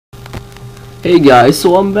Hey guys,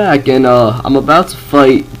 so I'm back and I'm about to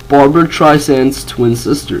fight Barbara Streisand's twin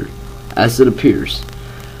sister, as it appears.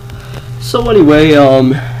 So anyway,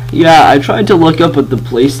 yeah, I tried to look up at the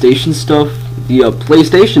PlayStation stuff, the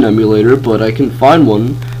PlayStation emulator, but I couldn't find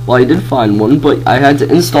one. Well, I did find one, but I had to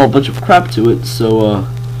install a bunch of crap to it, so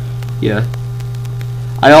yeah.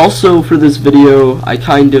 I also, for this video, I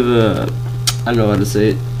kind of, I don't know how to say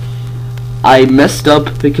it. I messed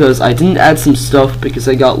up because I didn't add some stuff because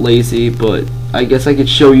I got lazy, but I guess I could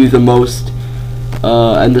show you the most,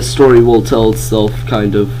 and the story will tell itself,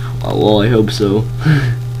 kind of. Well, I hope so.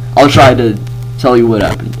 I'll try to tell you what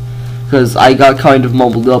happened, because I got kind of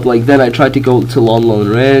mumbled up. Like, then I tried to go to Lon Lon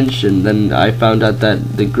Ranch, and then I found out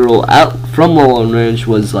that the girl out from Lon Lon Ranch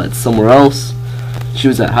was somewhere else. She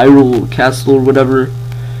was at Hyrule Castle or whatever.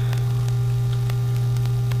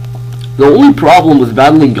 The only problem with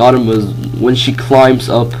battling Gotham was when she climbs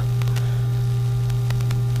up,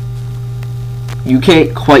 you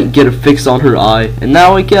can't quite get a fix on her eye, and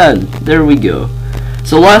now I can. There we go.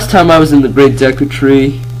 So last time I was in the Great Deku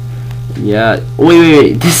Tree. Yeah,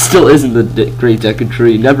 wait, this still isn't the Great Deku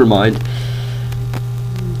Tree, never mind.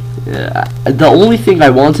 Yeah, the only thing I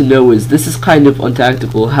want to know is, this is kind of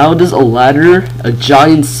untactical. How does a ladder, a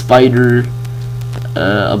giant spider,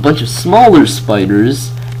 a bunch of smaller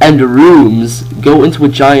spiders, and rooms go into a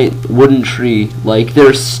giant wooden tree? Like,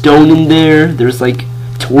 there's stone in there, there's like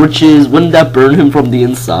torches. Wouldn't that burn him from the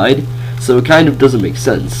inside? So it kind of doesn't make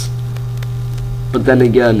sense. But then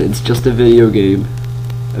again, it's just a video game.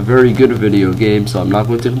 A very good video game, so I'm not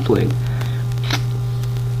going to complain.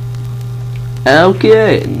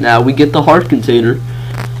 Okay, now we get the heart container.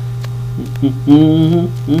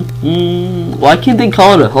 Why can't they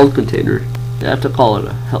call it a health container? They have to call it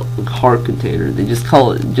a heart container. They just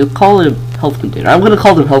call it a health container. I'm gonna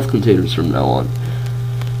call them health containers from now on.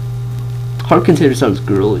 Heart container sounds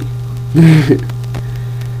girly.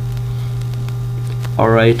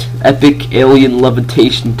 Alright, epic alien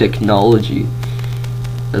levitation technology.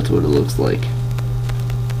 That's what it looks like.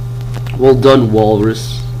 Well done,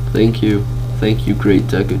 Walrus. Thank you. Thank you, Great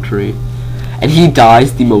Deku Tree. And he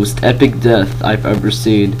dies the most epic death I've ever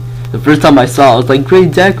seen. The first time I saw it, I was like,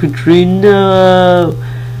 Great Deku Tree, no!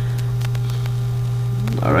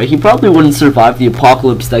 Alright, he probably wouldn't survive the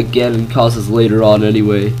apocalypse that Ganon causes later on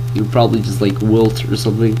anyway. He would probably just wilt or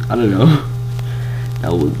something. I don't know.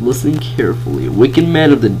 Now listen carefully. A wicked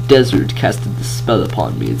man of the desert casted the spell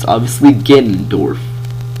upon me. It's obviously Ganondorf.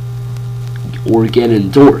 Or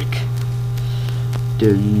Ganondork.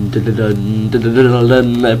 Dun, dun, dun, dun, dun, dun, dun,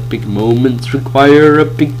 dun. Epic moments require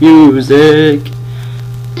epic music.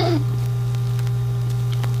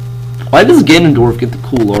 Why does Ganondorf get the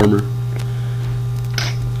cool armor?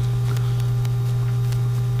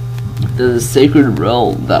 The sacred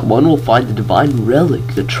realm, that one will find the divine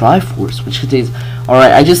relic, the Triforce, which contains...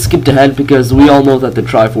 Alright, I just skipped ahead because we all know that the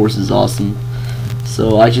Triforce is awesome.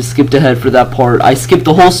 So I just skipped ahead for that part. I skipped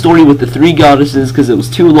the whole story with the 3 goddesses because it was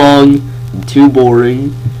too long and too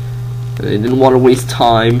boring. I didn't want to waste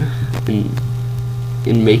time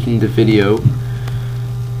in making the video.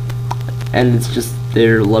 And it's just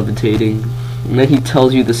there levitating. And then he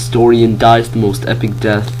tells you the story and dies the most epic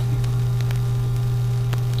death.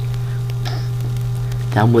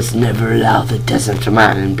 Thou must never allow the desert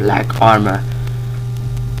man in black armor.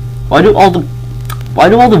 Why do all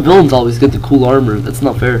the villains always get the cool armor? That's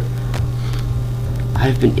not fair.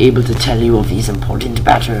 I've been able to tell you of these important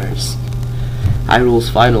matters. Hyrule's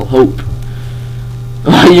final hope.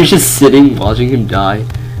 You're just sitting watching him die.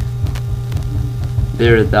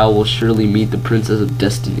 There thou will surely meet the Princess of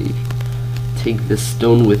Destiny. Take this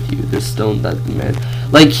stone with you. This stone that the man...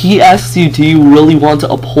 Like, he asks you, do you really want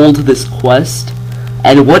to uphold this quest?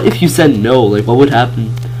 And what if you said no? Like, what would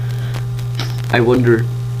happen? I wonder.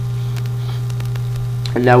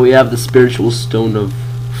 And now we have the spiritual stone of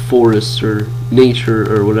forest or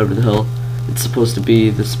nature or whatever the hell it's supposed to be.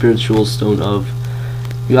 The spiritual stone of...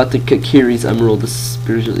 You got the Kakiri's emerald, the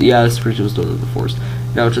spiritual... Yeah, the spiritual stone of the forest.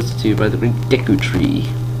 Now trusted to you by the Great Deku Tree.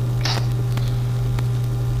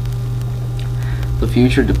 The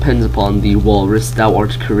future depends upon thee, Walrus. Thou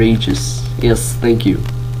art courageous. Yes, thank you.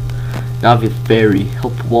 Now if fairy,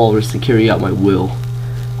 help Walrus to carry out my will.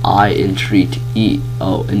 I entreat eat.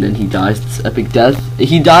 Oh, and then he dies this epic death.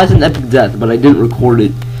 He dies an epic death, but I didn't record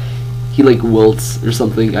it. He wilts or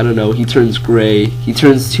something. I don't know. He turns gray. He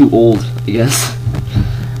turns too old, I guess.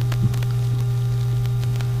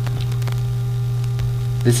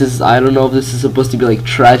 This is, I don't know if this is supposed to be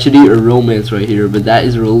tragedy or romance right here, but that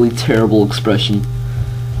is a really terrible expression.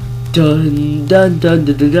 Dun dun dun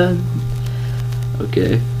dun dun dun.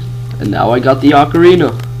 Okay. And now I got the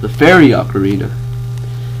ocarina. The fairy ocarina.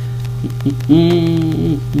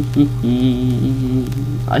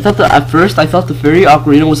 At first I thought the fairy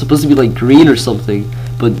ocarina was supposed to be like green or something,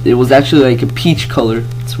 but it was actually like a peach color.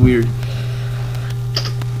 It's weird.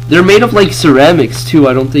 They're made of like ceramics too.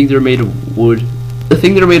 I don't think they're made of wood. I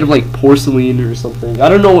think they're made of like porcelain or something. I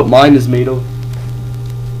don't know what mine is made of.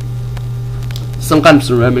 Some kind of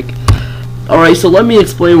ceramic. Alright, so let me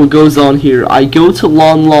explain what goes on here. I go to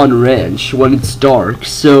Lon Lon Ranch when it's dark.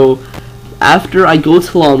 So after I go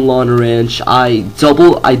to Lon Lon Ranch, I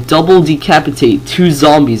double decapitate 2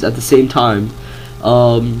 zombies at the same time.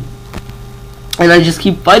 And I just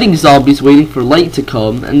keep fighting zombies waiting for light to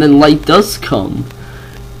come, and then light does come.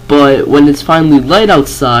 But when it's finally light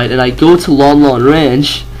outside and I go to Lon Lon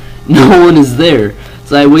Ranch, no one is there.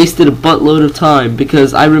 So I wasted a buttload of time,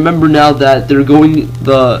 because I remember now that they're going,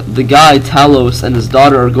 the guy Talos and his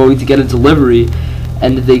daughter are going to get a delivery,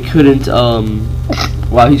 and they couldn't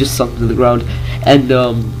wow, he just sunk to the ground. And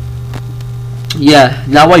yeah,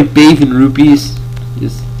 now I bathe in rupees.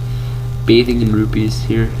 Just bathing in rupees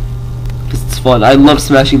here, because it's fun. I love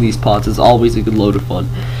smashing these pots. It's always a good load of fun.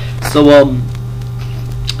 So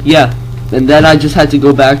yeah, and then I just had to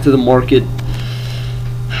go back to the market,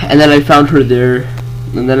 and then I found her there,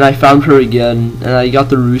 and then I found her again, and I got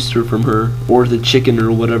the rooster from her, or the chicken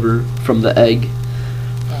or whatever from the egg.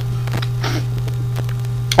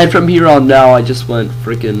 And from here on now, I just went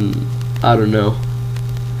freaking, I don't know.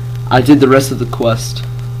 I did the rest of the quest.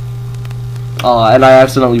 And I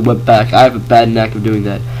accidentally went back. I have a bad knack of doing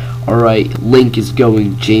that. Alright, Link is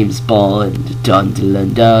going James Bond. Dun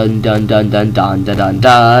dun dun dun dun dun dun dun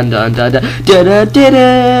dun dun dun dun dun dun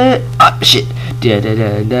dun. Ah, shit. Dun dun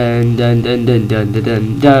dun dun dun dun dun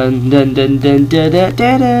dun dun dun dun dun dun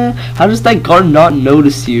dun. How does that guard not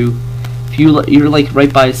notice you? If you're like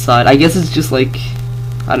right by his side. I guess it's just like,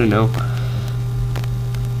 I don't know.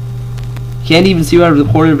 Can't even see you out of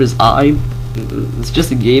the corner of his eye. It's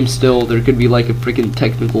just a game still. There could be like a freaking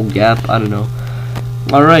technical gap. I don't know.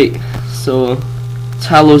 Alright, so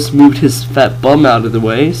Talos moved his fat bum out of the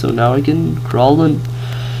way, so now I can crawl in.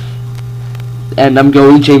 And I'm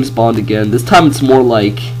going James Bond again. This time it's more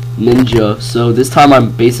like ninja, so this time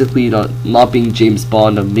I'm basically not being James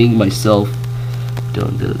Bond, I'm being myself.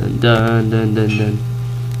 Dun dun dun dun dun dun.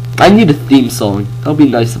 I need a theme song. That would be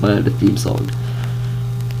nice if I had a theme song.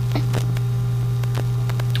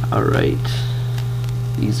 Alright.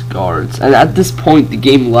 These guards. And at this point the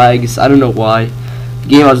game lags. I don't know why. The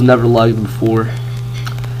game has never lagged before.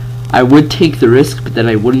 I would take the risk, but then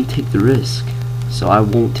I wouldn't take the risk. So I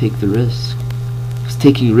won't take the risk. Because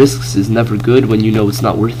taking risks is never good when you know it's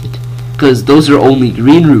not worth it. Because those are only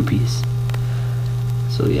green rupees.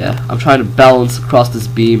 So yeah, I'm trying to balance across this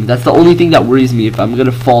beam. That's the only thing that worries me. If I'm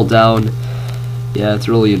gonna fall down, yeah, it's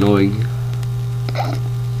really annoying.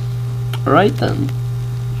 Alright then.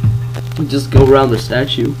 We'll just go around the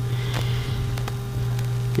statue.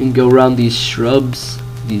 And go around these shrubs,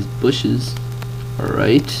 these bushes.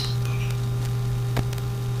 Alright.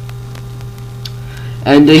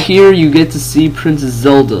 And here you get to see Princess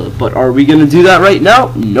Zelda. But are we gonna do that right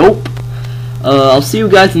now? Nope. I'll see you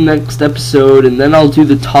guys in the next episode, and then I'll do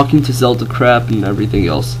the talking to Zelda crap and everything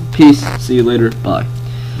else. Peace. See you later. Bye.